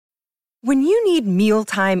When you need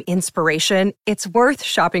mealtime inspiration, it's worth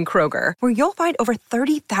shopping Kroger, where you'll find over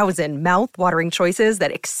 30,000 mouth-watering choices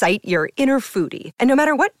that excite your inner foodie. And no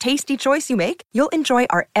matter what tasty choice you make, you'll enjoy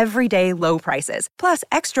our everyday low prices, plus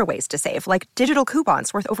extra ways to save, like digital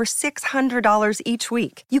coupons worth over $600 each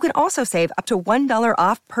week. You can also save up to $1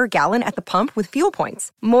 off per gallon at the pump with fuel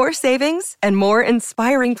points. More savings and more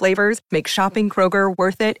inspiring flavors make shopping Kroger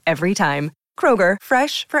worth it every time. Kroger,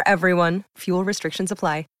 fresh for everyone. Fuel restrictions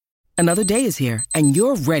apply. Another day is here, and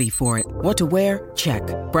you're ready for it. What to wear? Check.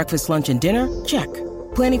 Breakfast, lunch, and dinner? Check.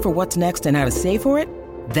 Planning for what's next and how to save for it?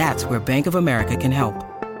 That's where Bank of America can help.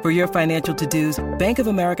 For your financial to-dos, Bank of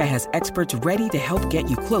America has experts ready to help get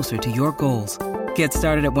you closer to your goals. Get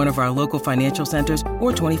started at one of our local financial centers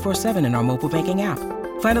or 24/7 in our mobile banking app.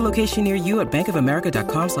 Find a location near you at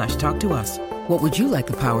bankofamerica.com/talktous. What would you like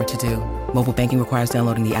the power to do? Mobile banking requires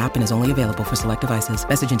downloading the app and is only available for select devices.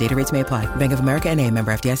 Message and data rates may apply. Bank of America N.A.,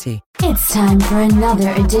 member FDIC. It's time for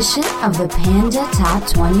another edition of the Panda Top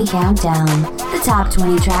 20 Countdown. The top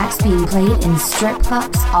 20 tracks being played in strip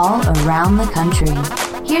clubs all around the country.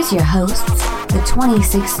 Here's your hosts, the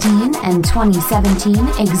 2016 and 2017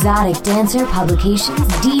 Exotic Dancer Publications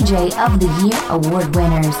DJ of the Year Award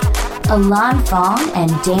winners, Alon Fong and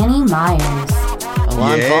Danny Myers.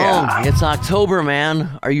 Alon Fong, it's October,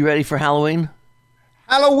 man. Are you ready for Halloween?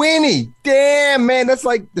 Halloweeny. Damn, man, that's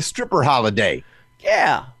like the stripper holiday.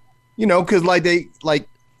 Yeah. You know, because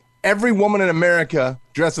every woman in America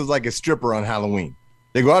dresses like a stripper on Halloween.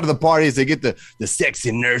 They go out to the parties, they get the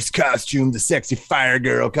sexy nurse costume, the sexy fire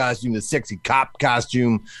girl costume, the sexy cop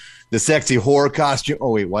costume, the sexy whore costume.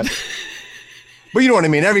 Oh, wait, what? But you know what I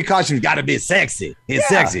mean? Every costume's got to be sexy. It's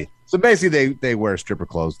sexy. So basically, they wear stripper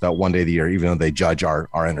clothes that one day of the year, even though they judge our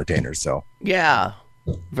entertainers. So yeah,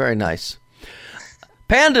 very nice.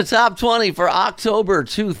 Panda Top 20 for October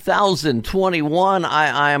 2021.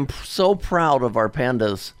 I am so proud of our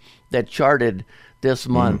pandas that charted this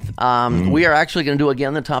month. We are actually going to do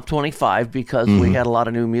again the top 25 because we had a lot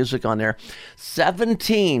of new music on there.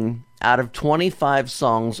 17 out of 25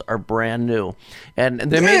 songs are brand new. And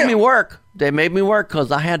they made me work. They made me work because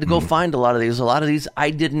I had to go find a lot of these. A lot of these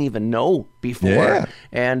I didn't even know before. Yeah.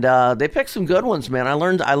 And they picked some good ones, man. I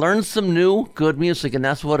learned some new good music, and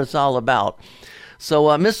that's what it's all about. So,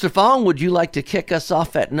 Mr. Fong, would you like to kick us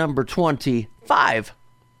off at number 25?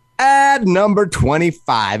 At number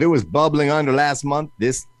 25. It was bubbling under last month.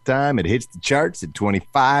 This time it hits the charts at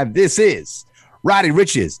 25. This is Roddy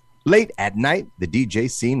Ricch's Late at Night, the DJ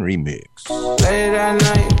Scene remix. Late at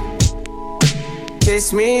night,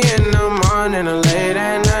 kiss me in the morning or late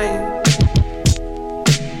at night.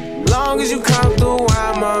 Long as you come through,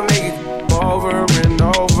 I'ma make it over and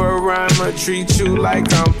over. I'ma treat you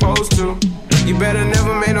like I'm supposed to. You better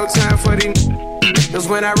never make no time for these. Cause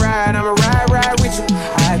when I ride, I'ma ride with you.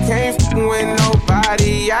 I can't f*** with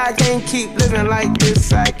nobody. I can't keep living like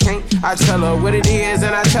this, I can't. I tell her what it is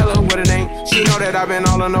and I tell her what it ain't. She know that I've been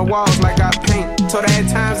all on the walls like I paint. Told her at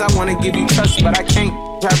times I wanna give you trust, but I can't.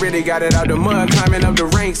 I really got it out the mud, climbing up the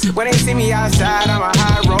ranks. When they see me outside, I'm a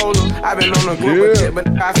high roller. I've been on a group of shit, but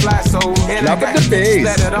I fly so. And I got the bass.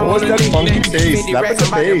 What's that funky bass? Slap at the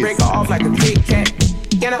bass. Break her off like a Kit Kat.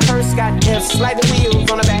 And I first got sliding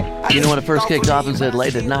wheels on the back. You know, when it first kicked off and said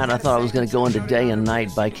Late at Night, I thought I was going to go into Day and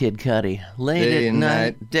Night by Kid Cudi. Late at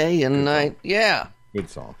night, Day and Night. Yeah.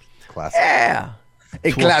 Good song. Classic. Yeah.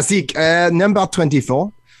 A classic. Number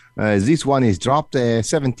 24. This one is dropped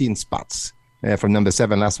 17 spots from number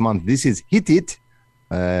 7 last month. This is Hit It.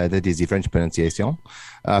 That is the French pronunciation.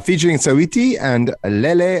 Featuring Saweetie and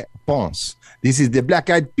Lele Pons. This is the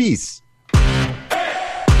Black Eyed Peas.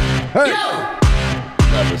 Hey! Yo!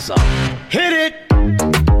 Love this song. Hit it!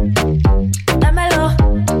 Dámelo.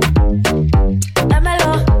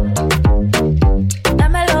 Dámelo.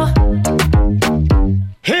 Dámelo.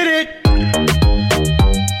 Hit it!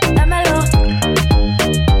 Dámelo.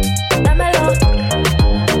 Dámelo.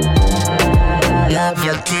 Love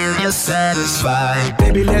you till you're satisfied.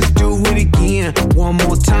 Baby, let's do it again. One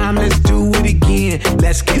more time, let's do it again.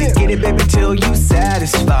 Let's get it, baby, till you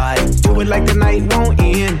satisfied. Do it like the night won't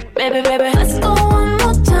end. Baby, let's go one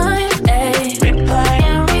more time, ayy. Replay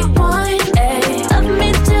and rewind, ayy. Love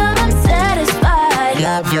me till I'm satisfied.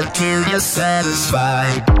 Love you till you're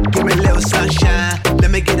satisfied. Give me a little sunshine.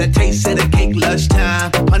 Let me get a taste of the cake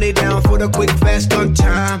lunchtime. Honey down for the quick, fast on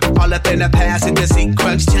time. All up in the past and just eat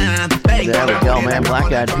crunch time. Bang, there we go, man.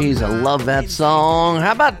 Black Eyed Peas. I love that song.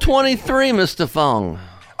 How about 23, Mr. Fong?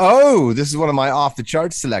 Oh, this is one of my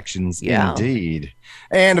off-the-charts selections, yeah. Indeed.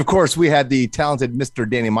 And, of course, we had the talented Mr.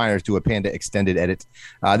 Danny Myers do a Panda extended edit.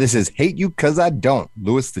 This is Hate You 'Cause I Don't,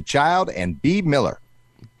 Louis the Child and B. Miller.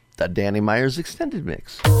 The Danny Myers extended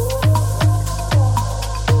mix.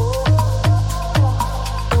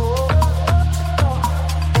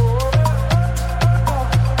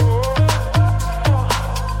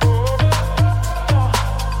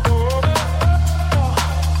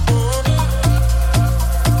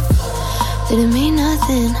 didn't mean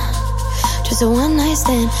nothing. Just a one night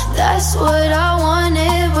stand. That's what I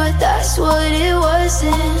wanted, but that's what it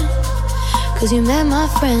wasn't. Cause you met my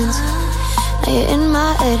friends, now you're in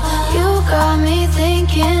my head. You got me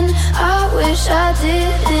thinking, I wish I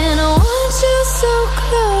didn't want you so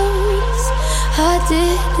close. I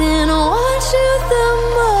didn't want you the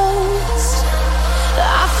most.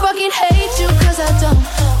 I fucking hate you cause I don't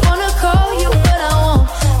wanna call you, but I won't.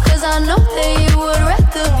 Cause I know that you would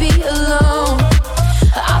rather be alone.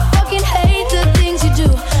 I fucking hate the things you do,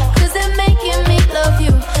 cause they're making me love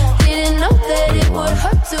you. Didn't know that it would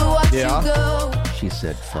hurt to watch you go. She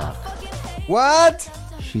said fuck. What?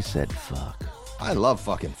 She said fuck. I love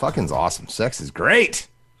fucking. Fucking's awesome. Sex is great.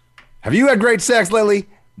 Have you had great sex lately?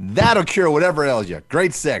 That'll cure whatever ails you.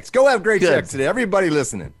 Great sex. Go have great sex today. Everybody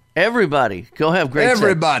listening. Everybody, go have great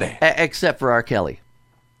Everybody. sex. Except for R. Kelly.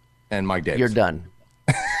 And Mike Davis. You're done.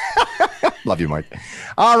 Love you, Mike.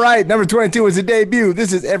 All right, number 22 is a debut.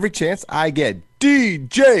 This is Every Chance I Get.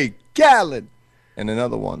 DJ Khaled. And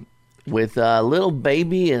another one. With Lil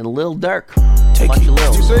Baby and Lil Durk. Bunch of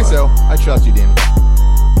Lils. You say so. I trust you, Danny.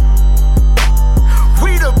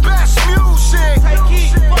 We the best music.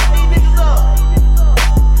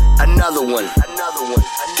 Another one.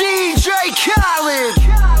 DJ Khaled.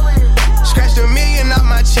 Scratched $1 million off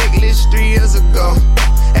my checklist 3 years ago.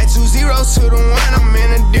 At 2 zeros to the 1, I'm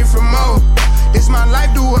in a different mode. This my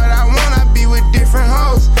life, do what I want, I be with different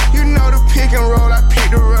hoes. You know the pick and roll, I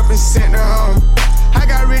picked her up and sent her home. I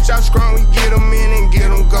got rich out strong, we get them in and get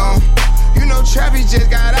them gone. You know Trappy just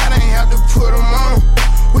got out, ain't have to put them on.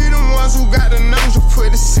 We the ones who got the numbers to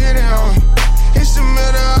put the city on. It's the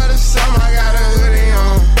middle of the summer, I got a hoodie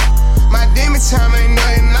on. My demon time ain't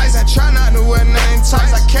nothing nice, I try not to wear nothing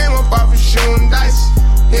tight. I came up off of shooting dice,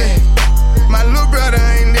 yeah. My little brother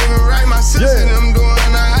ain't living right, my sister them doing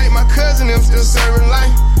alright. My cousin them still serving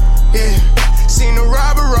life, yeah. Seen the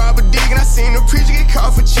robber digging, I seen the preacher get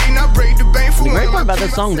caught for cheating. I break the bank for the great part about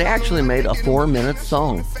this song, they actually made a 4-minute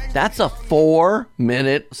song. That's a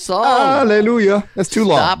 4-minute song. Hallelujah. That's too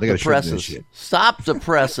long. Stop the presses. Stop the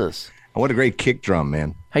presses. What a great kick drum,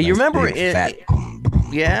 man. Hey, you remember in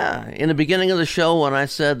the beginning of the show when I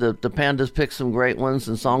said that the Pandas picked some great ones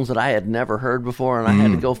and songs that I had never heard before, and I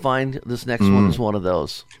had to go find this next one is one of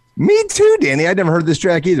those. Me too, Danny. I'd never heard this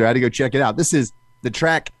track either. I had to go check it out. This is the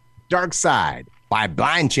track Dark Side by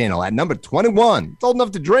Blind Channel at number 21. It's old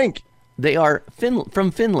enough to drink. They are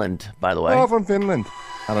from Finland, by the way. Oh, from Finland.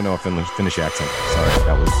 I don't know a Finnish accent. Sorry,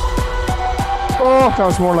 that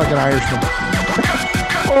was more like an Irishman.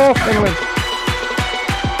 Oh, Finland.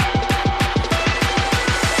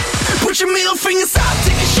 Put your middle fingers out,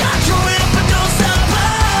 take a shot, throw it up and don't stop.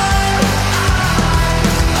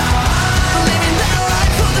 Living that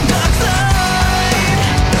life for the dark side.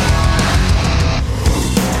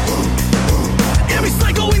 Every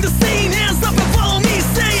cycle in the scene, hands up and follow me,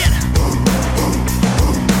 say it.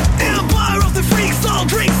 Empire of the freaks, all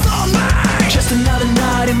drinks, all mine. Just another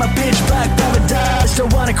night in my pitch black paradise.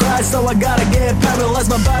 Don't wanna cry, so I gotta get paralyzed.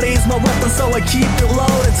 My body is my weapon, so I keep it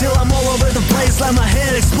loaded till I'm all over the place, like my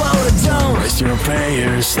head exploded. Don't waste your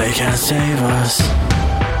prayers, they can't save us.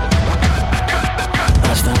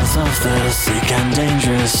 Lifestyles of the sick and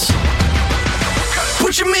dangerous.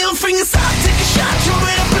 Put your middle fingers out, take a shot, throw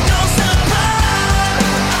it up and don't stop.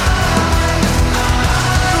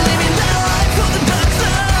 Living that life for the dark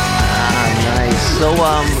side. Nice. So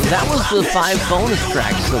that was the 5 bonus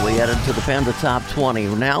tracks that we added to the Panda Top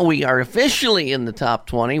 20. Now we are officially in the Top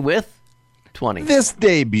 20 with 20. This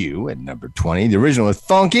debut at number 20. The original is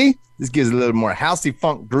funky. This gives a little more housey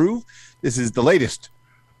funk groove. This is the latest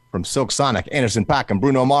from Silk Sonic, Anderson .Paak, and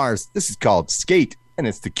Bruno Mars. This is called Skate, and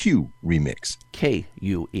it's the Q remix.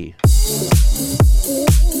 K-U-E.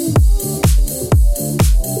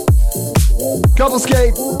 Couple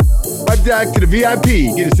skate. Right back to the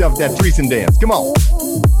VIP. Get yourself that threesome dance. Come on.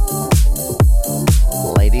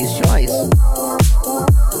 Ladies' choice.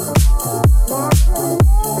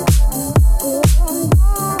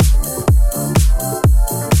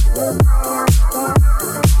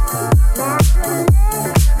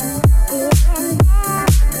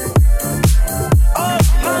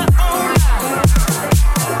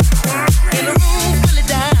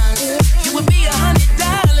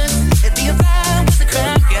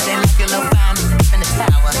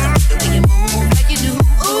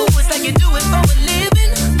 Ooh.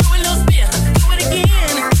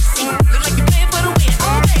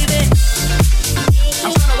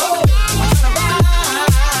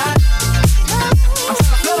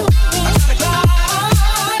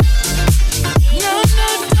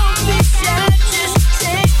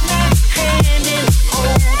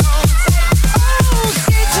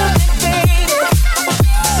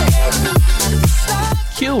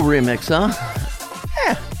 remix, huh?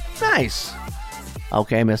 Yeah, nice.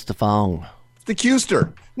 Okay, Mr. Fong. The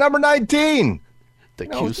Qster, number 19. The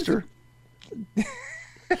Qster? The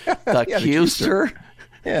Qster?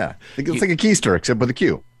 Yeah, it's like a keister except with a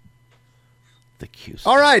Q. The Qster.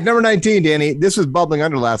 All right, number 19, Danny. This was bubbling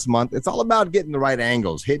under last month. It's all about getting the right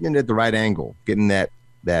angles, hitting it at the right angle, getting that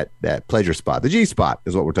pleasure spot. The G spot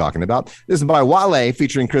is what we're talking about. This is by Wale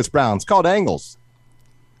featuring Chris Brown. It's called Angles.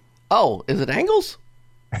 Oh, is it Angles?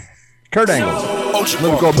 Kurt Angles.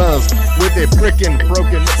 Lyrical Buzz with a frickin'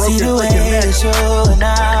 broken neck.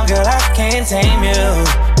 Now, girl, I can't tame you.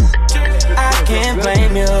 I can't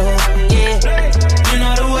blame you. Yeah, you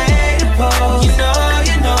know the way to pose. You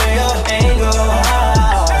know your angle.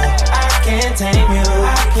 I can't tame you.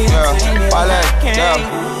 I can't tame you.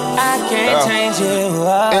 I can't change you.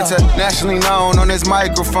 Internationally known on this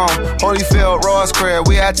microphone. Holyfield, Ross Craig,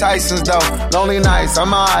 we at Tyson's though. Lonely nights,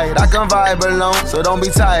 I'm alright, I can vibe alone. So don't be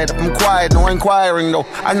tired, I'm quiet, no inquiring though.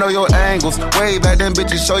 I know your angles, way back then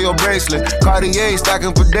bitches show your bracelet. Cartier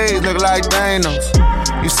stacking for days, look like Thanos.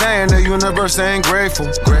 You saying the universe ain't grateful.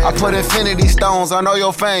 I put infinity stones on all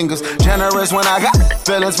your fingers. Generous when I got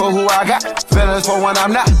feelings for who I got. Feelings for when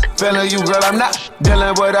I'm not feeling you, girl, I'm not dealing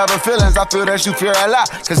with other feelings. I feel that you fear a lot.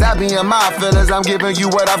 Cause I be in my feelings, I'm giving you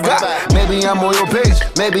what I've got. Maybe I'm on your page,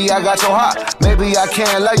 maybe I got your heart. Maybe I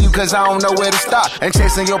can't love you cause I don't know where to start. And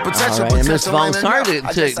chasing your potential. All right, Miss Vaughn, sorry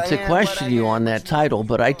to question you on that title,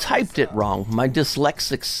 but I typed it wrong. My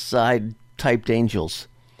dyslexic side typed Angels.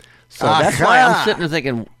 So that's why I'm sitting there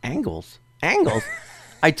thinking, Angles?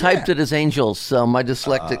 I typed it as Angels, so my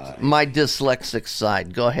dyslexic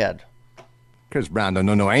side. Go ahead. Chris Brown don't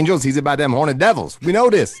know no angels. He's about them horned devils. We know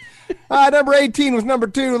this. Number 18 was number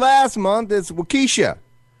 2 last month. It's Waukesha.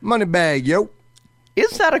 Moneybag, yo.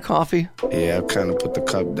 Is that a coffee? Yeah, I kind of put the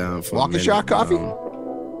cup down for Waukesha coffee?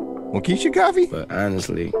 Waukesha coffee? But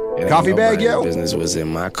honestly, coffee bag, yo. Business was in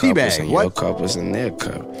my cup, was in your cup, was in their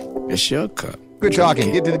cup. It's your cup. Good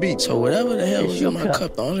talking. Get to the beat. So whatever the hell was in my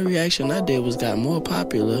cup, the only reaction I did was got more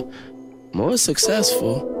popular, more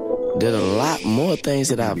successful, did a lot more things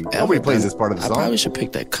that I've ever Nobody plays this part of the song. I probably should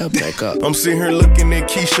pick that cup back up. I'm sitting here looking at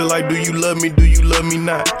Keisha like, do you love me? Do you love me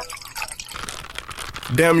not?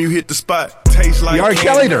 Damn, you hit the spot. Taste like R.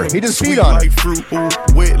 Kelly'd her. He just feed on like fruit, ooh,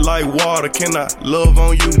 wet like water. Can I love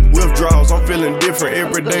on you? Withdrawals, I'm feeling different.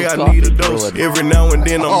 Every day I need a dose. Every now and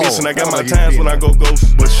then I'm missing. I got my times when I go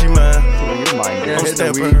ghost. But she mine. I'm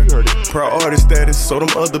stamping her. Priority status, so them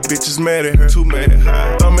other bitches mad at her. Too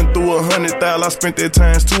mad. Thumbing through 100,000, I spent that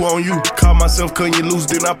times 2 on you. Caught myself cutting you loose,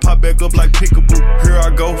 then I pop back up like Pickaboo. Here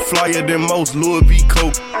I go, flyer than most, Louis V.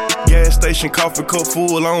 Coke. Gas station, coffee cup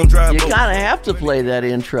full, I don't drive. You kind of have to play that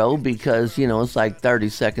intro because, you know, it's like 30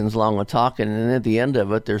 seconds long of talking, and at the end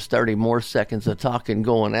of it, there's 30 more seconds of talking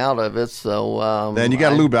going out of it. So then you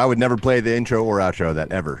got to loop it. I would never play the intro or outro of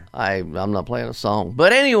that ever. I'm not playing a song,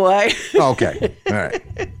 but anyway. Okay, all right.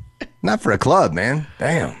 Not for a club, man.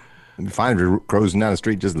 Damn. I'd be fine if you're cruising down the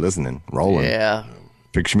street just listening, rolling. Yeah.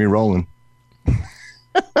 Picture me rolling.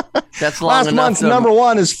 That's long Last enough. month's number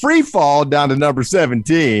 1 is Free Fall down to number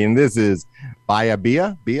 17. This is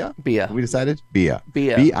Bia. We decided Bia.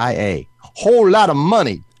 B-I-A. Whole lot of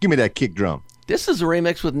money. Give me that kick drum. This is a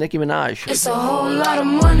remix with Nicki Minaj. It's a whole lot of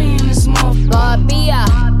money in this motherfucker. Bia.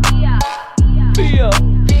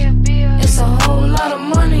 It's a whole lot of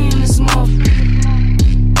money in this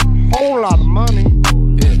motherfucker. Whole lot of money.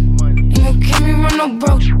 Ain't gon' keep me run no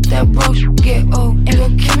broke. That broke get old. Ain't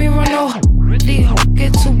gon' keep me run no these hoes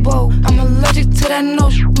get too bold. I'm allergic to that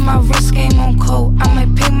nose. My wrist game on cold. I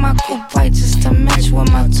might pick my coupe white just to match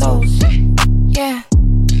with my toes. Yeah.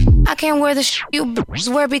 I can't wear the you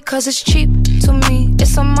bitches wear because it's cheap to me.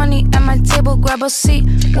 It's some money at my table, grab a seat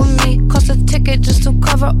with me. Cost a ticket just to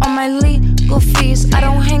cover all my legal fees. I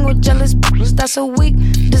don't hang with jealous bitches, that's a weak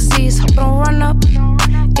disease. Don't run up.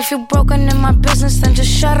 If you broken in my business, then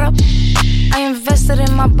just shut up. I invested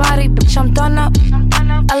in my body, bitch, I'm done up.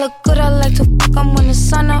 I look good, I like to fuck 'em when the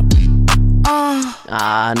sun up.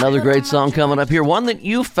 Another great song coming up here. One that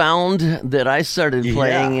you found that I started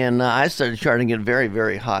playing, and I started charting it very,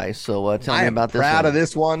 very high. So tell me about this one. I'm proud of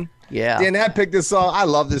this one. Yeah. Dan, I picked this song. I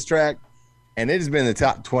love this track. And it has been in the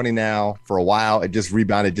top 20 now for a while. It just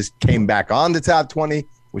rebounded, just came back on the top 20,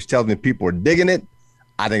 which tells me people are digging it.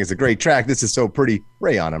 I think it's a great track. This is So Pretty,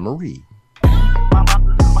 Rihanna Marie.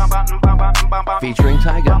 Featuring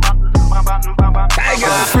Tyga.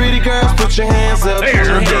 Pretty girls, put your hands up. Put your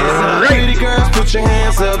hands up. Pretty girls, put your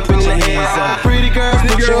hands up. Put your hands up. Pretty girls,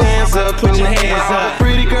 put your hands up. Put your hands up.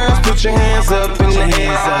 Pretty girls, put your hands up. Put your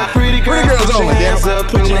hands up. Pretty girls, put your hands up.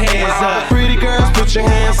 Put your hands up. Pretty girls, put your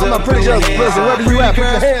hands up. I'm a pretty girls person. Wherever you at, put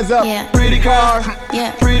your hands up. Pretty car.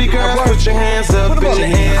 Yeah. Pretty girl, put your hands up, put your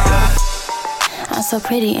hands up. I'm so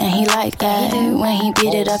pretty and he like that. When he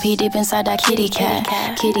beat it up, he deep inside that kitty cat.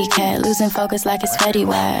 Kitty cat, losing focus like it's Fetty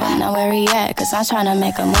Wap. Now where he at? Cause I'm tryna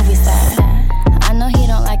make a movie set. I know he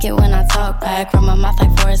don't like it when I talk back. From my mouth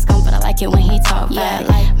like Forrest Gump, but I like it when he talk back.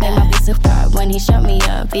 Make my beat superb when he shut me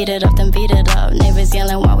up. Beat it up, then beat it up. Neighbors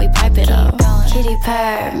yelling while we pipe it up. Kitty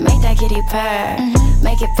purr, make that kitty purr.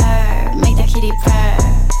 Make it purr, make that kitty purr.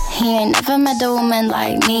 He ain't never met a woman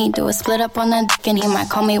like me. Do a split up on the dick and he might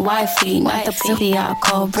call me wifey. Knock the pussy out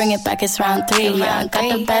cold, bring it back, it's round 3. Yeah, I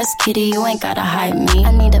got the best kitty, you ain't gotta hide me.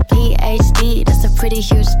 I need a PhD, that's a pretty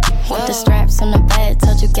huge with the straps on the bed.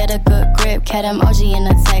 Told you get a good grip, cat emoji in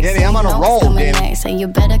the text. Danny, I'm on a roll, Danny. So you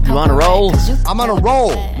better come. You on a roll? I'm on a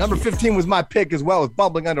roll. Number 15 was my pick as well as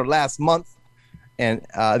Bubbling Under last month. And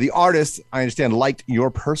the artist, I understand, liked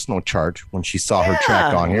your personal chart when she saw her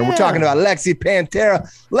track on here. We're talking about Lexi Pantera.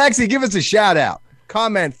 Lexi, give us a shout out.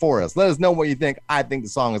 Comment for us. Let us know what you think. I think the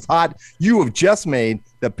song is hot. You have just made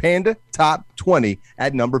the Panda Top 20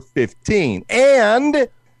 at number 15. And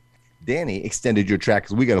Danny extended your track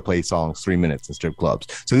because we got to play songs 3 minutes in strip clubs.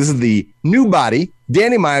 So this is the new body,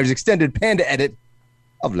 Danny Myers' extended Panda edit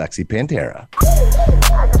of Lexi Pantera.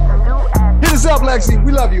 Hit us up, Lexi.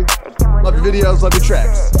 We love you. Love your videos, love your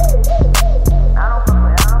tracks.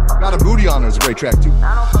 Got a Booty on her is a great track, too.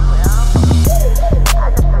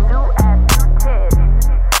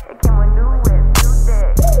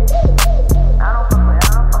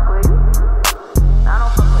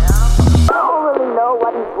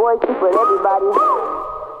 With everybody,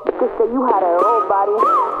 you could say you had an old body,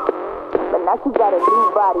 but now she got a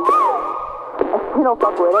new body, and she don't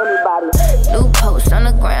fuck with anybody. New post on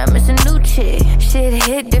the gram, it's a new chick. Shit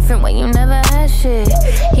hit different when you never had shit.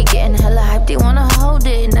 He getting hella hyped, he wanna hold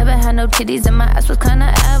it. Never had no titties and my ass was kinda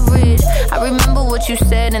average. I remember what you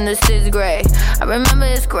said in the 6th grade. I remember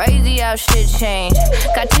it's crazy how shit changed.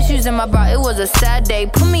 Got tissues in my bra, it was a sad day.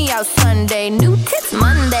 Put me out Sunday, new tits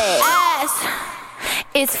Monday. Ass.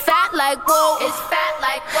 It's fat like whoa. It's fat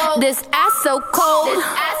like whoa. This ass so cold. This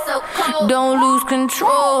ass so cold. Don't lose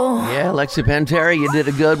control. Yeah, Lexi Pantera, you did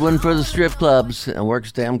a good one for the strip clubs. And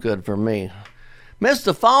works damn good for me.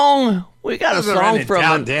 Mr. Fong, we got a song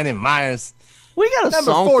from Danny Myers. We got a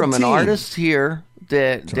Number song 14. from an artist here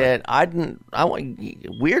that I want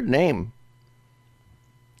weird name.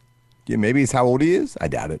 Yeah, maybe it's how old he is. I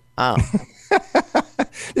doubt it. Oh.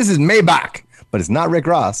 This is Maybach, but it's not Rick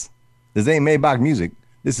Ross. This ain't Maybach music.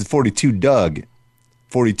 This is 42 Doug.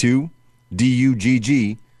 42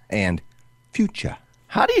 D-U-G-G and Future.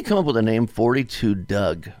 How do you come up with the name 42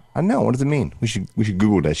 Doug? I know. What does it mean? We should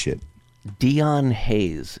Google that shit. Dion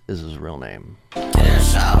Hayes is his real name.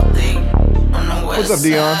 What's up,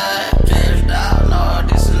 Dion?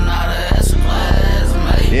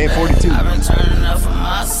 He ain't 42.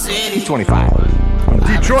 He's 25. From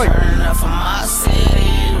Detroit.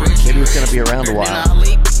 Maybe he's going to be around a while.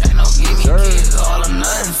 Sure.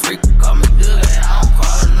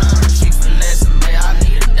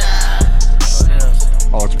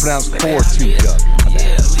 Oh, it's pronounced 42 Doug.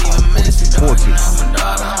 42.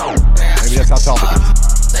 Maybe that's how tall it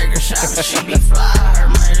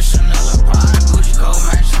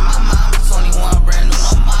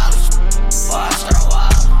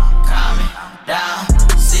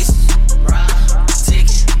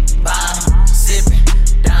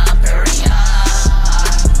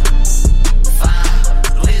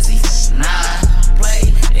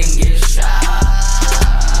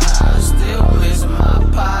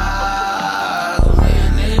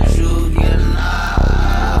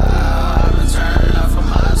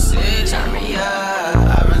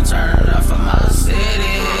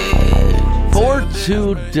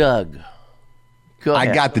To Doug. Go ahead.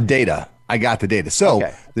 I got the data. So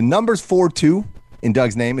the numbers 42 in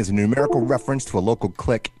Doug's name is a numerical reference to a local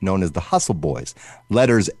clique known as the Hustle Boys.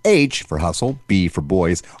 Letters H for hustle, B for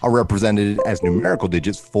boys, are represented as numerical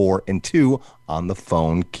digits 4 and 2 on the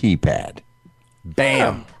phone keypad.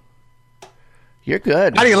 Bam. You're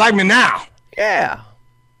good. How do you like me now? Yeah.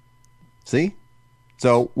 See?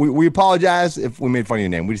 So we apologize if we made fun of your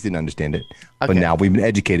name. We just didn't understand it. Okay. But now we've been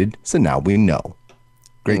educated, so now we know.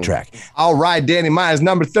 Great track. All right, Danny Myers,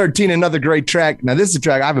 number 13, another great track. Now, this is a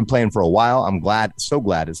track I've been playing for a while. I'm so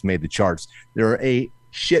glad it's made the charts. There are a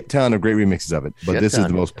shit ton of great remixes of it, but this is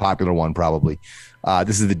the most popular one probably.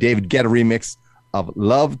 This is the David Guetta remix of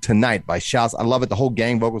Love Tonight by Shouts. I love it. The whole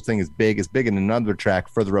gang vocals thing is big. It's big in another track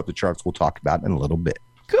further up the charts we'll talk about in a little bit.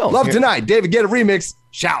 Cool. Love Tonight, David Guetta remix,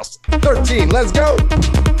 Shouts. 13, let's go.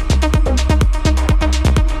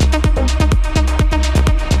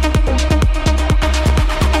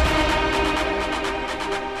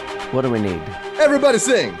 What do we need? Everybody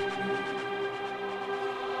sing.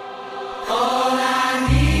 All I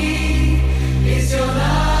need is your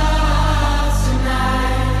love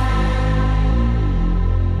tonight.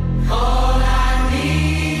 All I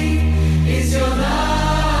need is your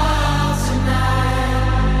love tonight.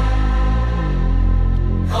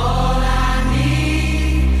 All I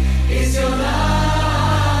need is your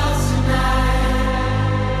love tonight.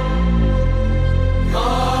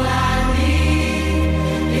 All I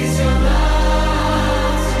need is your love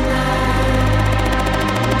tonight.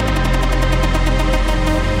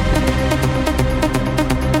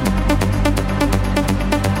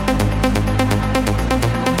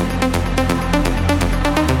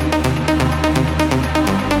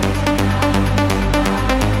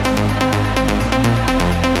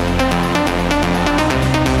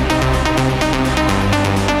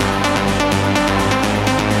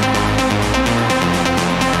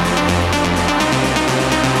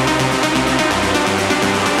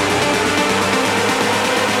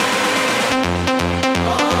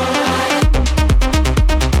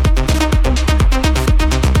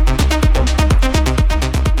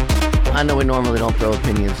 I know we normally don't throw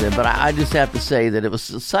opinions in, but I just have to say that it was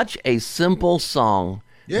such a simple song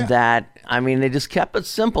that, I mean, they just kept it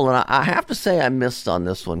simple. And I have to say I missed on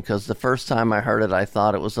this one because the first time I heard it, I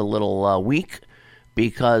thought it was a little weak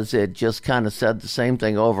because it just kind of said the same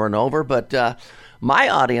thing over and over. But my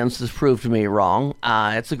audience has proved me wrong.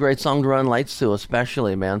 It's a great song to run lights to,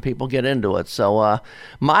 especially, man. People get into it. So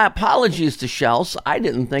my apologies to Shells. I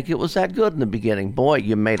didn't think it was that good in the beginning. Boy,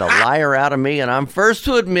 you made a liar out of me, and I'm first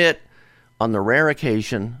to admit on the rare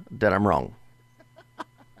occasion that I'm wrong.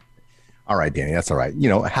 All right, Danny, that's all right. You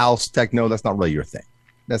know, house techno, that's not really your thing.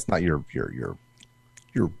 That's not your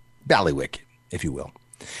ballywick, if you will.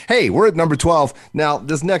 Hey, we're at number 12. Now,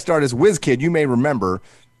 this next artist, WizKid, you may remember,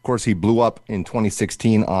 of course, he blew up in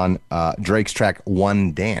 2016 on Drake's track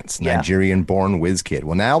One Dance, Nigerian-born WizKid.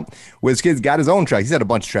 Well, now, WizKid's got his own track. He's had a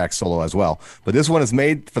bunch of tracks solo as well. But this one is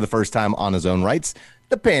made for the first time on his own rights.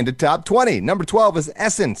 The Panda Top 20. Number 12 is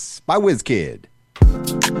Essence by WizKid. I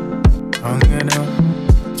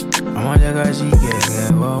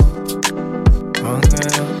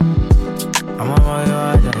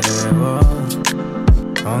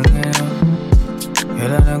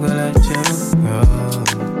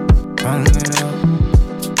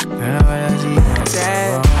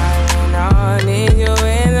need you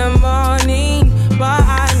in the morning, but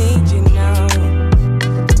I need you now.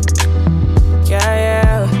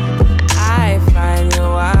 Yeah, I find you,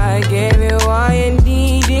 I give you all you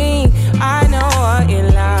needing. I know what you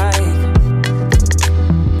like.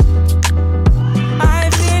 I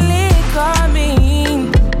feel it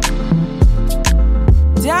coming.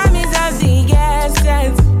 Time is of the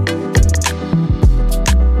essence.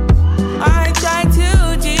 I try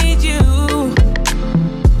to teach you,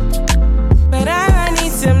 but I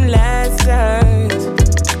need some lessons.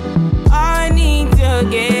 I need to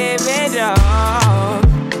give it all.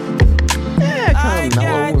 Yeah, kind of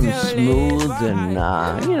mellow and smooth and,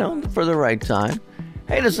 you know, for the right time.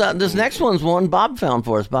 Hey, this next one's one Bob found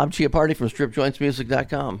for us. Bob Chiappardi from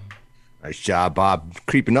StripJointsMusic.com. Nice job, Bob.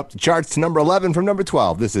 Creeping up the charts to number 11 from number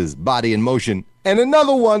 12. This is Body in Motion. And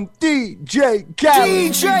another one, DJ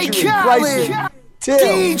Khaled. DJ Khaled.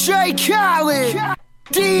 DJ Khaled.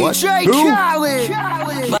 DJ Khaled.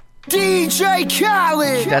 DJ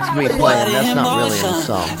Khaled. That's me playing. That's not really in the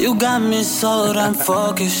song. You got me so damn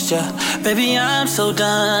focused, yeah. Baby, I'm so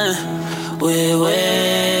done with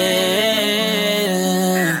waiting.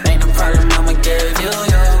 Ain't no problem, I'ma give you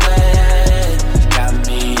your way. Got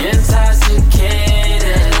me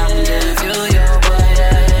intoxicated, I'ma give you your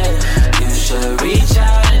way. You should reach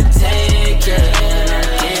out and take it. I'm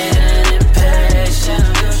getting impatient.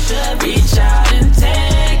 You should reach out and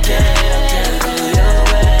take it. Give you your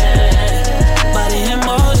way. Body in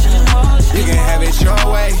motion. You can have it your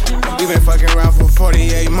way. We been fucking around for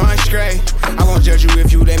 48 months straight. I won't judge you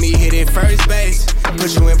if you let me hit it first base.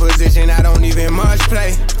 Put you in position I don't even much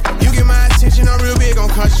play. You get my attention, I'm real big on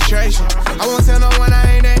concentration. I won't tell no one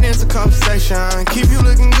I ain't that into conversation. Keep you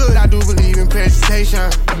looking good, I do believe in presentation.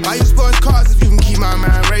 Why you sports cars if you can keep my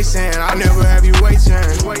mind racing? I'll never have you waiting.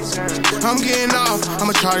 I'm getting off,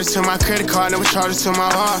 I'ma charge it to my credit card, never charge it to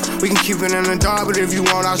my heart. We can keep it in the dark, but if you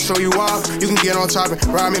want, I'll show you off. You can get on top and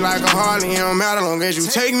ride me like a Harley. It don't matter long as you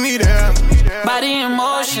take me there. Body in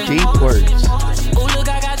motion. Deep words. Ooh, look,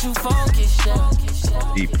 I got you focused,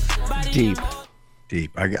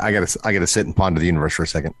 Deep. I gotta sit and ponder the universe for a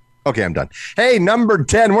second. Okay, I'm done. Hey, number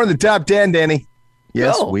 10. We're in the top 10, Danny.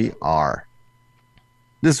 Yes, we are.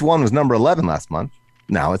 This one was number 11 last month.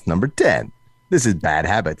 Now it's number 10. This is Bad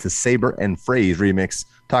Habits, a Saber and Phrase remix,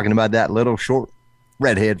 talking about that little short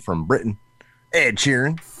redhead from Britain, Ed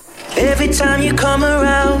Sheeran. Every time you come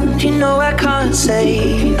around, you know I can't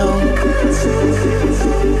say no.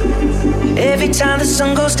 Every time the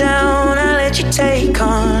sun goes down, I let you take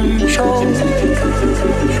control.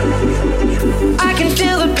 I can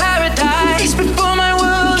feel the paradise before my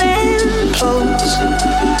world implodes.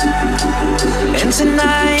 And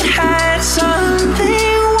tonight had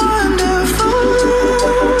something wonderful.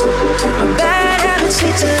 My bad habits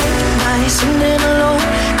lead to late nights and then alone.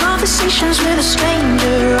 Conversations with a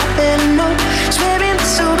stranger, I better know. Swearing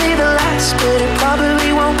this will be the last, but it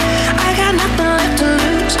probably won't. I got nothing left to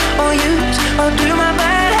lose or use, or do my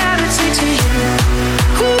bad habits lead to you?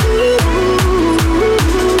 Ooh,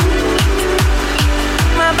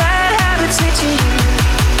 my bad habits lead to you.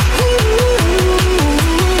 Ooh,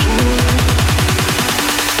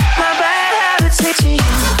 my bad habits lead to you.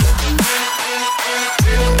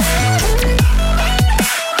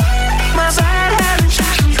 My bad habits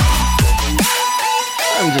lead to you.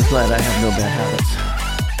 I'm just glad I have no bad habits.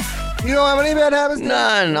 You don't have any bad habits?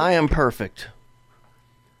 None. I am perfect.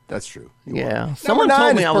 That's true. Yeah. Someone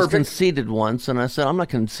told me I was conceited once, and I said, I'm not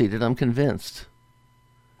conceited. I'm convinced.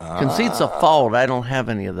 Conceit's a fault. I don't have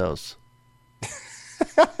any of those.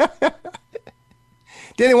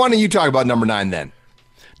 Danny, why don't you talk about number 9 then?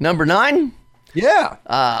 Number 9? Yeah.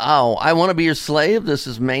 I Want to Be Your Slave. This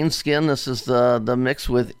is Mainskin. This is the mix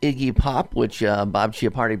with Iggy Pop, which Bob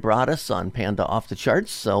Chiappardi brought us on Panda Off the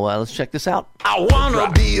Charts. So let's check this out. I want to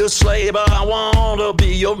be your slave. I want to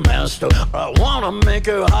be your master. I want to make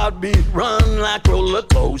your heartbeat run like roller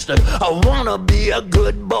coaster. I want to be a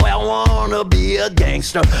good boy. I want to be a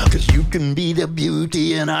gangster. Cause you can be the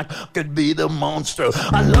beauty and I could be the monster.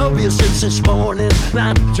 I love you since this morning,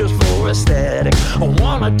 not just for aesthetic. I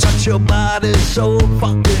want to touch your body so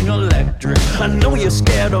fucking electric. I know you're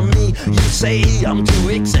scared of me. You say I'm too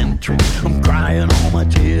eccentric. I'm crying all my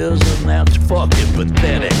tears and that's fucking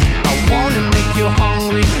pathetic. I wanna make you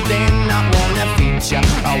hungry, then I wanna feed ya.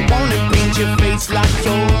 I wanna paint your face like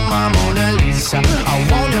you're my Mona Lisa. I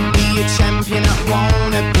wanna be a champion, I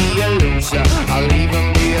wanna be a loser. I'll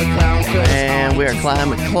even be a clown. And we are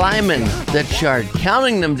climbing the chart,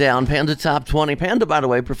 counting them down. Panda Top 20. Panda, by the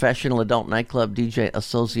way, Professional Adult Nightclub DJ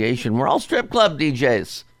Association. We're all strip club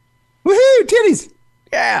DJs. Woohoo, titties.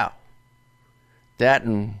 Yeah. That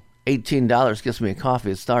and $18 gets me a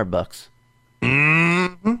coffee at Starbucks.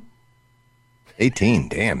 Mm-hmm. 18,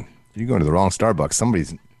 damn. You're going to the wrong Starbucks.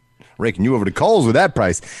 Somebody's raking you over to Kohl's with that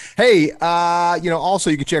price. Hey, also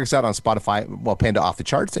you can check us out on Spotify, Panda Off the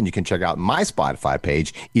Charts, and you can check out my Spotify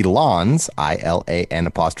page, Ilan's,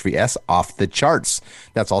 ILAN''S, Off the Charts.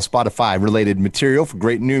 That's all Spotify-related material for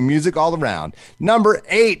great new music all around. Number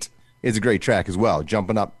 8 is a great track as well,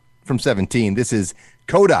 jumping up from 17. This is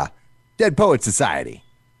Coda, Dead Poets Society.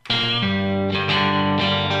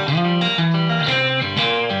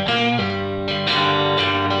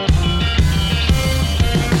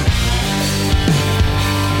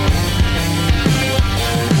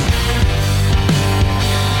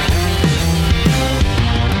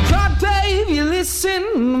 Listen,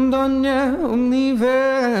 I'm done, yeah, I'm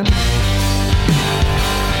leaving.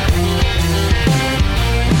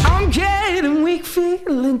 I'm getting weak,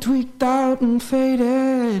 feeling tweaked out and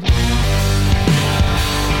faded.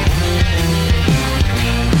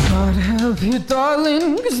 God help you,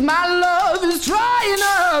 darling, cause my love is drying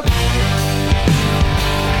up.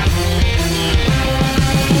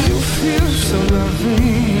 You feel so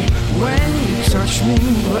lovely when you touch me,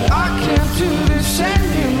 but I can't do this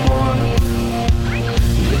anymore.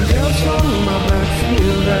 Else on my back,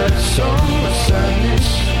 feel that summer sadness.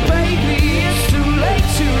 Baby, it's too late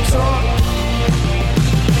to talk.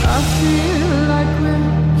 I feel like we're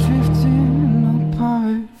drifting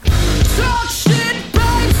apart. Talk shit,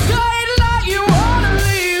 babe, say it like you wanna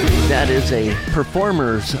leave. That is a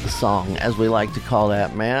performer's song, as we like to call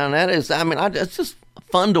that, man. That is, it's just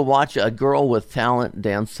fun to watch a girl with talent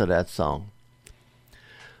dance to that song.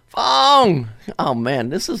 Oh man,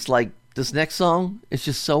 this next song is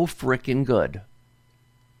just so freaking good.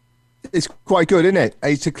 It's quite good, isn't it?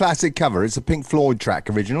 It's a classic cover. It's a Pink Floyd track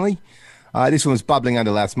originally. This one was bubbling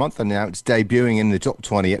under last month, and now it's debuting in the top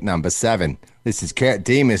 20 at number 7. This is Kurt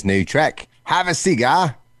Diemer's new track, Have a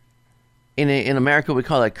Cigar. In America, we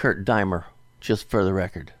call that Kurt Dimer, just for the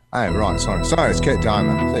record. Oh, right. Sorry, it's Kurt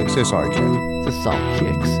Dimer. So sorry, Kurt. This song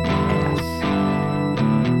kicks ass.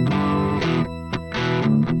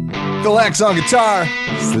 Phil X on guitar,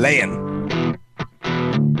 slaying.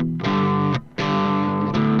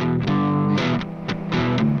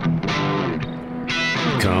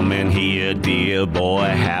 Come in here, dear boy,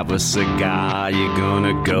 have a cigar. You're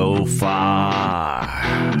gonna go far.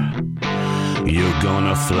 You're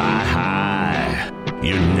gonna fly high.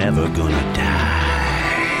 You're never gonna die.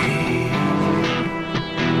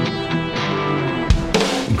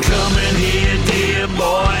 Come in here, dear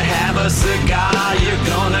boy, have a cigar. You're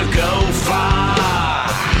gonna go far.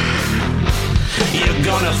 You're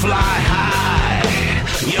gonna fly high.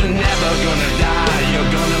 You're never gonna die.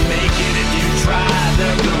 You're gonna make it if you try.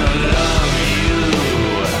 They're gonna love you.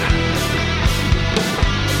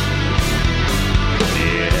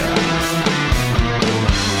 Yeah.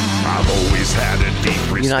 I've always had a deep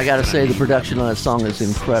respect. You know, I gotta say, the production on that song is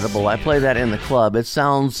incredible. I play that in the club. It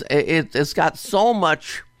sounds, it's got so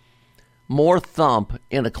much more thump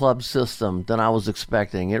in a club system than I was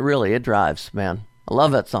expecting. It drives, man. I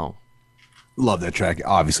love that song. Love that track.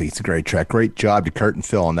 Obviously, it's a great track. Great job to Kurt and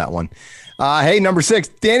Phil on that one. Hey, number 6,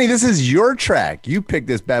 Danny, this is your track. You picked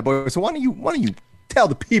this bad boy. So why don't you tell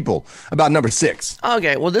the people about number 6?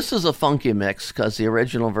 Okay, well, this is a funky mix because the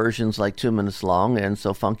original version's like 2 minutes long, and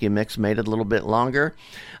so Funky Mix made it a little bit longer.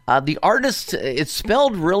 The artist, it's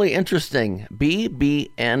spelled really interesting,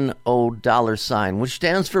 BBNO $, which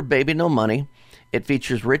stands for Baby No Money. It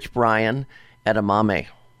features Rich Brian, Edamame.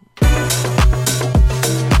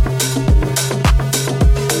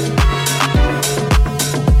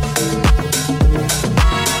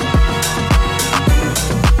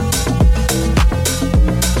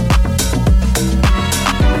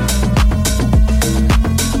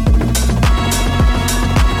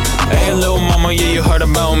 Yeah, you heard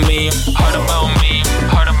about me, heard about me,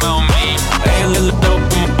 heard about me. Hey, little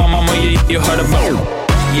mama, yeah, you heard about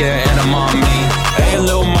me. Yeah, and I'm on me. Hey,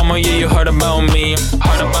 little mama, yeah, you heard about me,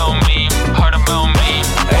 heard about me, heard about me.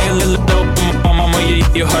 Hey, little mama, yeah,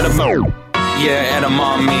 you heard about me. Yeah, and I'm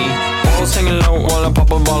on me. Singing low while I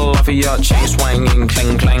pop a bottle off of your chain swinging,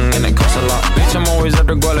 clang clang, and it costs a lot. Bitch, I'm always at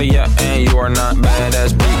the guala, yeah, and you are not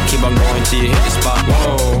badass beat. Keep on going till you hit the spot.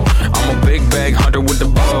 Whoa, I'm a big bag hunter with the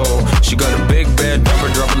bow. She got a big bed, never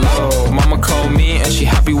drop it low. Mama called me and she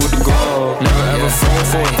happy with the glow. Never ever fall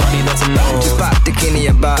for a party that's a no. Just pop the Kenny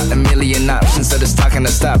about a million options. So it's talking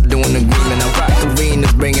to stop doing the green. And I rock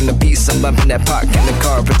arenas, bringing the peace. I'm bumping that park in the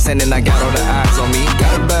car, pretending I got all the eyes on me.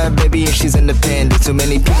 Got a bad baby and she's independent. Too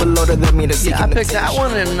many people older than me. Yeah, I picked that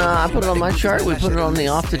one and I put it on my chart. We put it on the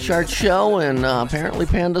Off the Chart show, and apparently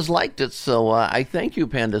Pandas liked it. So I thank you,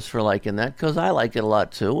 Pandas, for liking that because I like it a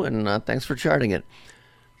lot too. And thanks for charting it.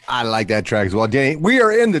 I like that track as well, Danny. We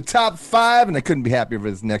are in the top 5, and I couldn't be happier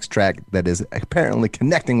for this next track that is apparently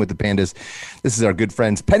connecting with the Pandas. This is our good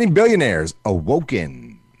friends, Penny Billionaires,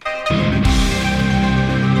 Awoken.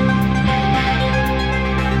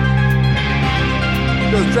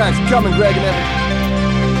 Those tracks coming, Greg and Evan.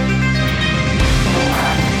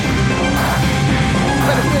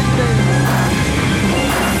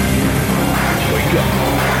 Wake up.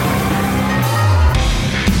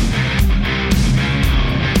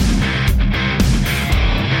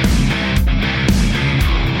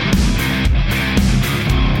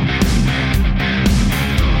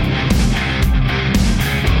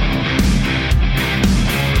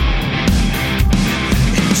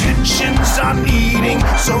 Intentions are needing,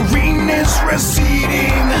 serene is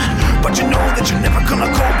receding. But you know that you're never gonna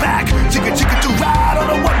go back. Take a ticket to ride on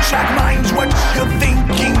a one-track mind's what you're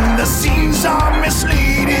thinking. The scenes are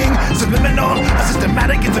misleading, subliminal, a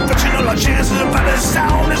systematic, it's fictional. Our chances of finding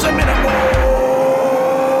sound is a minimal.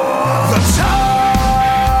 The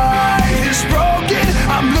tide is broken.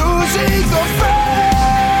 I'm losing the frail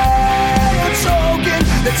token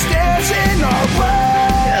that stands in our way.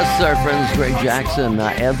 Yes, our friends Greg Jackson,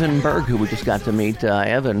 Evan Berg, who we just got to meet,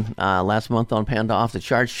 Evan, last month on Panda Off the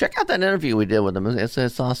Charts. Check out that interview we did with him.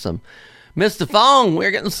 It's awesome. Mr. Fong,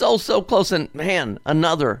 we're getting so close. And, man,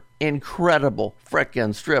 another incredible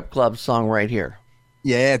frickin' strip club song right here.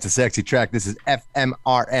 Yeah, it's a sexy track. This is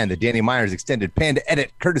FMRN, the Danny Myers extended Panda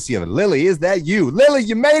edit, courtesy of Lily. Is that you? Lily,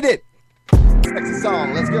 you made it! Sexy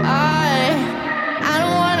song. Let's go. I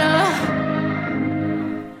don't wanna.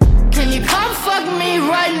 Can you come fuck me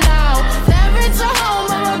right now? There is a home,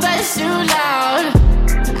 but my bed's too loud.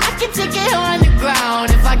 I can take it on the ground.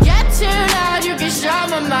 If I get too loud, you can shut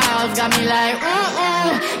my mouth. Got me like,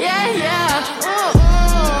 yeah, yeah,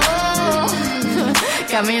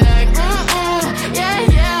 got me like, yeah,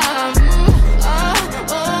 yeah,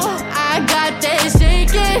 I got this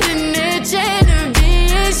aching and itching to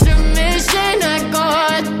be a submission. I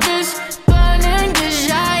got this burning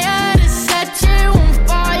desire to set you on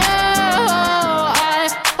fire.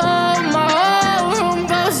 My whole room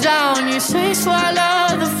goes down. You say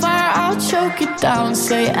swallow the fire, I'll choke it down.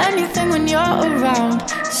 Say anything when you're around.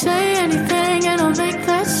 Say anything and I'll make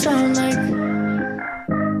that sound like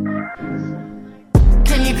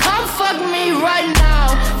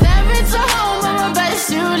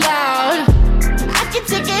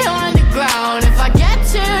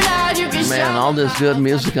Panda's good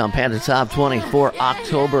music on Panda Top 20 for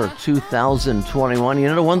October 2021. You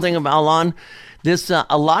know the one thing about Alon?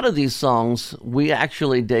 A lot of these songs we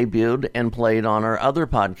actually debuted and played on our other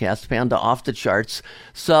podcast, Panda Off the Charts.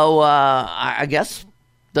 So I guess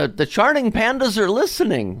the charting pandas are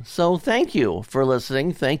listening. So thank you for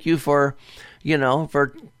listening. Thank you for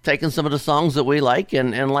taking some of the songs that we like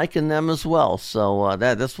and liking them as well. So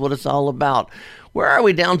that's what it's all about. Where are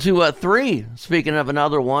we? Down to 3. Speaking of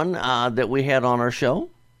another one that we had on our show.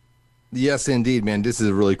 Yes, indeed, man. This is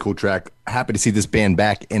a really cool track. Happy to see this band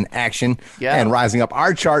back in action and rising up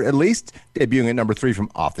our chart, at least, debuting at number 3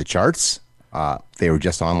 from Off the Charts. They were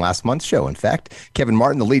just on last month's show. In fact, Kevin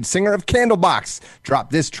Martin, the lead singer of Candlebox,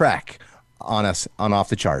 dropped this track on us on Off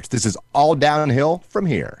the Charts. This is All Downhill From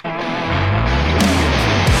Here.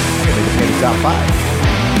 It's top 5.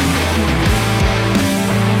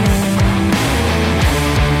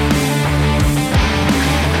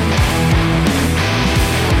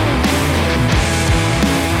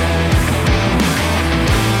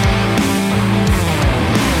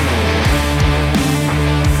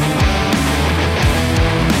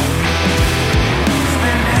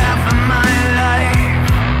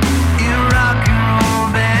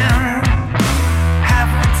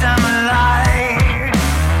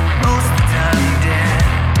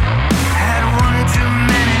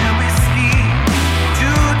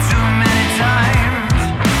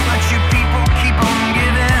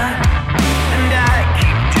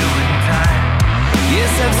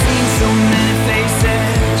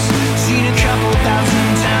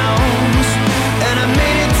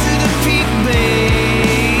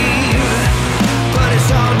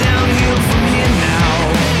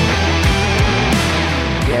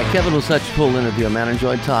 Kevin was such a cool interview, man. I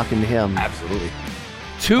enjoyed talking to him. Absolutely.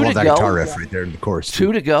 2 to that go. Guitar riff right there in the chorus.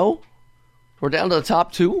 2 to go. We're down to the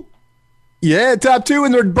top 2. Yeah, top 2,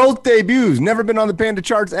 and they're both debuts. Never been on the Panda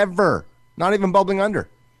charts ever. Not even bubbling under.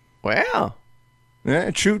 Wow.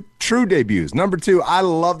 Yeah, true debuts. Number 2, I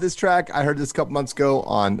love this track. I heard this a couple months ago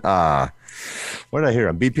on what did I hear?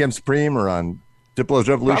 On BPM Supreme or on Diplo's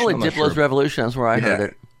Revolution? Probably Diplo's Revolution. That's where I heard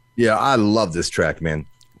it. Yeah, I love this track, man.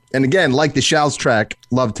 And again, like the Shouts track,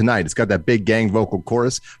 Love Tonight, it's got that big gang vocal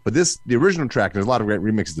chorus. But the original track, there's a lot of great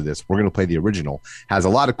remixes of this. We're going to play the original. Has a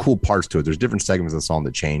lot of cool parts to it. There's different segments of the song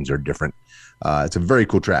that change or different. It's a very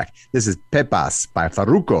cool track. This is Pepas by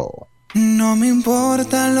Farruko. No me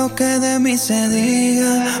importa lo que de mí se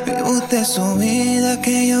diga, vive usted su vida,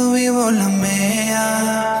 que yo vivo la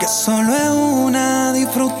mía. Que solo es una,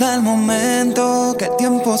 disfruta el momento, que el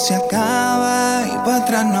tiempo se acaba y para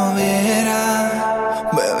atrás no viera.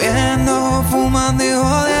 Bebiendo, fumando y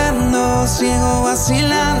jodiendo, sigo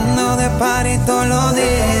vacilando de party todos los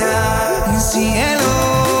días. Cielo.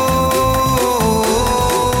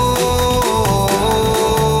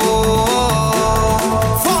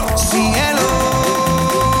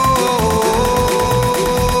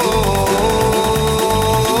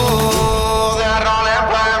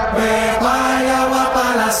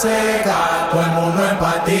 Seca, todo el mundo en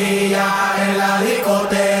patilla en la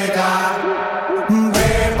discoteca.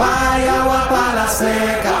 Pepa y agua para la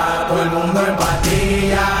seca, todo el mundo en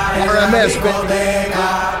patilla en la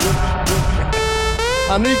discoteca.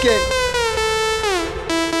 Enrique.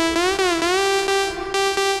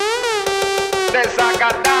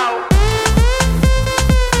 Desacatado.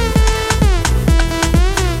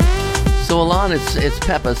 So Alon, it's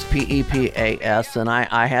Pepas, P-E-P-A-S, and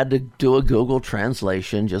I had to do a Google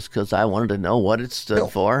translation just because I wanted to know what it stood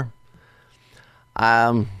for.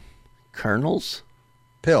 Kernels?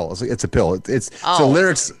 Pill. It's a pill. So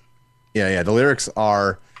lyrics. Yeah. The lyrics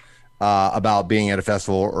are about being at a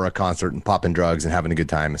festival or a concert and popping drugs and having a good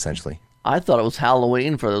time, essentially. I thought it was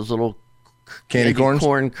Halloween for those little candy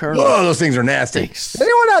corn kernels. Oh, those things are nasty. Does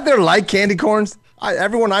anyone out there like candy corns?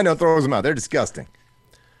 Everyone I know throws them out. They're disgusting.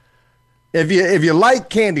 If you like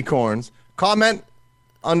candy corns, comment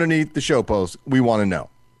underneath the show post. We want to know.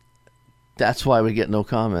 That's why we get no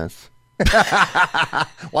comments. Well,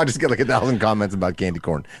 I just get like 1,000 comments about candy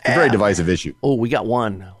corn. It's a very divisive issue. Oh, we got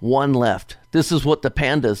one left. This is what the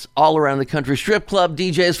pandas all around the country, strip club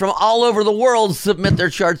DJs from all over the world submit their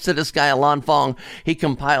charts to this guy, Alon Fong. He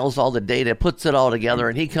compiles all the data, puts it all together,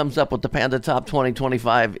 and he comes up with the Panda Top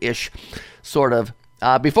 2025-ish sort of.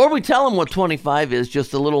 Before we tell him what 25 is,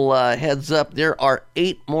 just a little heads up. There are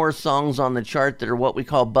 8 more songs on the chart that are what we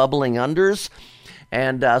call bubbling unders,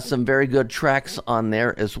 and some very good tracks on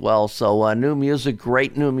there as well. So new music,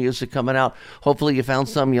 great new music coming out. Hopefully you found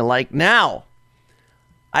some you like. Now,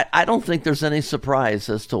 I don't think there's any surprise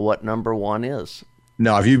as to what number 1 is.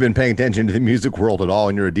 No, if you've been paying attention to the music world at all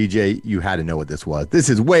and you're a DJ, you had to know what this was. This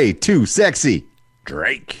is Way Too Sexy.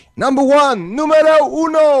 Drake. Number 1, numero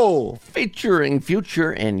uno. Featuring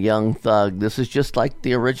Future and Young Thug. This is just like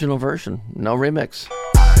the original version. No remix.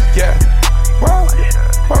 Yeah. Well.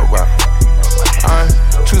 I'm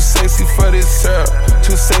too sexy for this girl.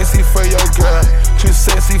 Too sexy for your girl. Too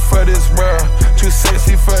sexy for this world. Too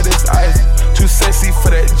sexy for this ice. Too sexy for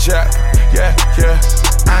that jack. Yeah.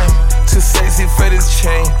 I'm too sexy for this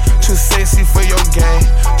chain. Too sexy for your game.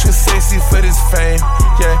 Too sexy for this fame.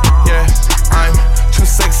 Yeah. I'm too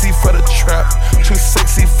sexy for the trap. Too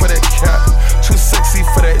sexy for that cap. Too sexy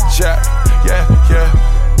for that jack. Yeah.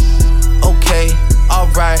 Okay,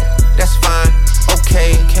 alright, that's fine.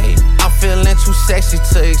 Okay, I'm feeling too sexy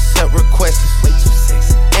to accept requests. Way too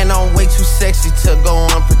sexy. And I'm way too sexy to go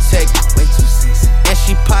unprotected. Way too sexy. And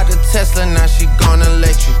she popped a Tesla, now she gonna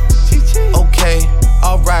let you. Okay,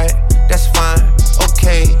 alright, that's fine.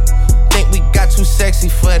 Okay, think we got too sexy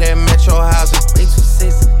for that metro housing. Way too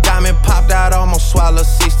sexy. Diamond popped out, almost swallowed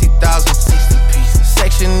 60,000. 60 pieces.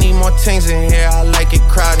 Section need more things in here, I like it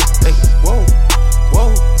crowded. Hey, whoa.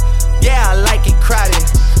 Yeah, I like it crowded.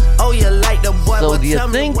 Oh, you like the boy. So do you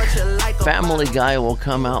think Family Guy will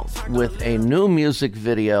come out with a new music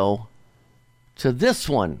video to this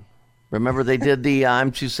one? Remember they did the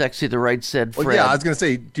I'm Too Sexy to Right Said Fred. Well, yeah, I was going to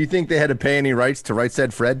say, do you think they had to pay any rights to Right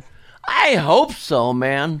Said Fred? I hope so,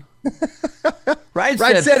 man. Right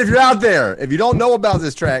Said, if you're out there, if you don't know about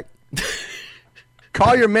this track,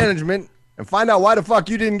 call your management and find out why the fuck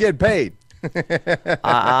you didn't get paid.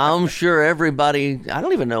 I'm sure everybody, I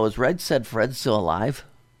don't even know, is Right Said Fred still alive?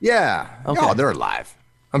 Yeah. Okay. Oh, they're alive.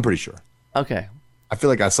 I'm pretty sure. Okay. I feel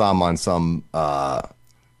like I saw him on some,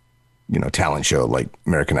 talent show like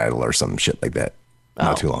American Idol or some shit like that.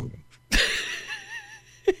 Not too long ago.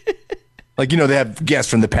 Like, they have guests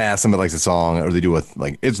from the past. Somebody likes a song, or they do it's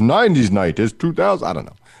 90s night. It's 2000. I don't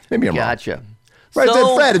know. Maybe I'm wrong. Gotcha. Right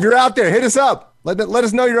Said Fred, if you're out there, hit us up. Let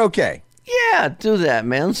us know you're okay. Yeah, do that,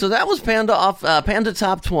 man. So that was Panda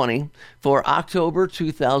Top 20 for October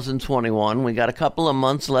 2021. We got a couple of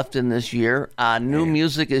months left in this year. New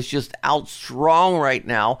music is just out strong right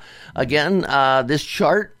now. Again, this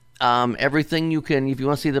chart, everything you can, if you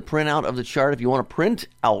want to see the printout of the chart, if you want to print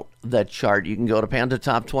out that chart, you can go to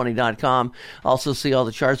pandatop20.com. Also see all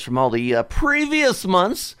the charts from all the previous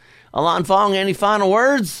months. Alon Fong, any final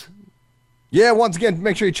words? Yeah, once again,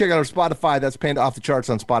 make sure you check out our Spotify. That's Panda Off the Charts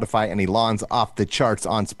on Spotify, and Elon's Off the Charts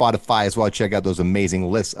on Spotify as well. Check out those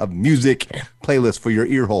amazing lists of music playlists for your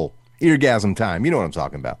ear hole. Eargasm time. You know what I'm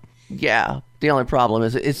talking about. Yeah. The only problem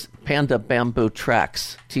is it's Panda Bamboo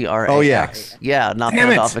Tracks. TRAX. Oh, yeah. Yeah, not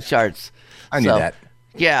Panda Off the Charts. I knew that.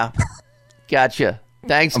 Yeah. Gotcha.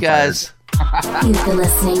 Thanks, guys. You've been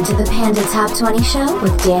listening to the Panda Top 20 Show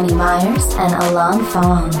with Danny Myers and Alon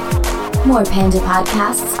Fong. More Panda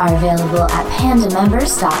podcasts are available at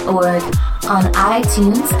pandamembers.org, on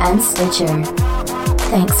iTunes and Stitcher.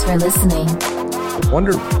 Thanks for listening.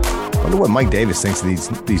 Wonder what Mike Davis thinks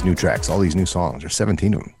of these new tracks, all these new songs. There's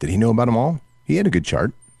 17 of them. Did he know about them all? He had a good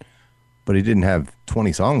chart, but he didn't have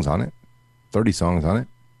 20 songs on it, 30 songs on it.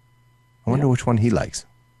 I wonder which one he likes.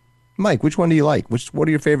 Mike, which one do you like? What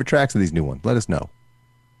are your favorite tracks of these new ones? Let us know.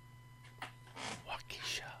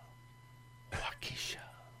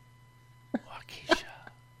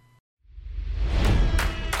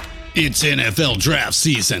 It's NFL draft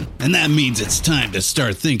season, and that means it's time to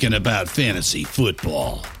start thinking about fantasy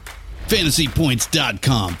football.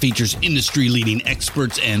 FantasyPoints.com features industry-leading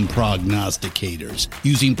experts and prognosticators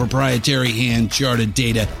using proprietary hand-charted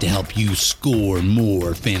data to help you score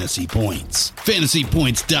more fantasy points.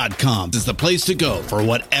 FantasyPoints.com is the place to go for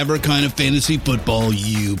whatever kind of fantasy football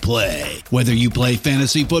you play. Whether you play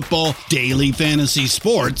fantasy football, daily fantasy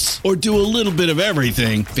sports, or do a little bit of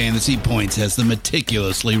everything, Fantasy Points has the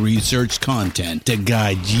meticulously researched content to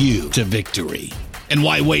guide you to victory. And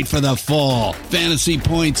why wait for the fall? Fantasy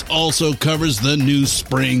Points also covers the new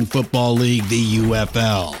spring football league, the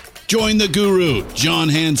UFL. Join the guru, John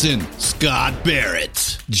Hansen, Scott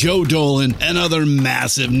Barrett, Joe Dolan, and other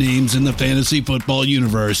massive names in the fantasy football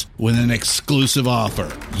universe with an exclusive offer.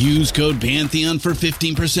 Use code Pantheon for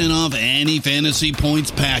 15% off any Fantasy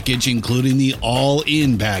Points package, including the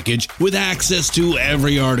all-in package, with access to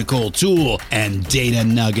every article, tool, and data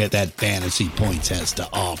nugget that Fantasy Points has to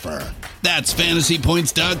offer. That's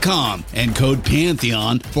FantasyPoints.com and code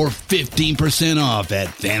Pantheon for 15% off at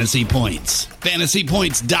Fantasy Points.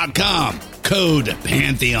 FantasyPoints.com, code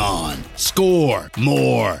Pantheon. Score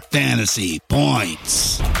more fantasy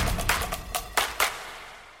points.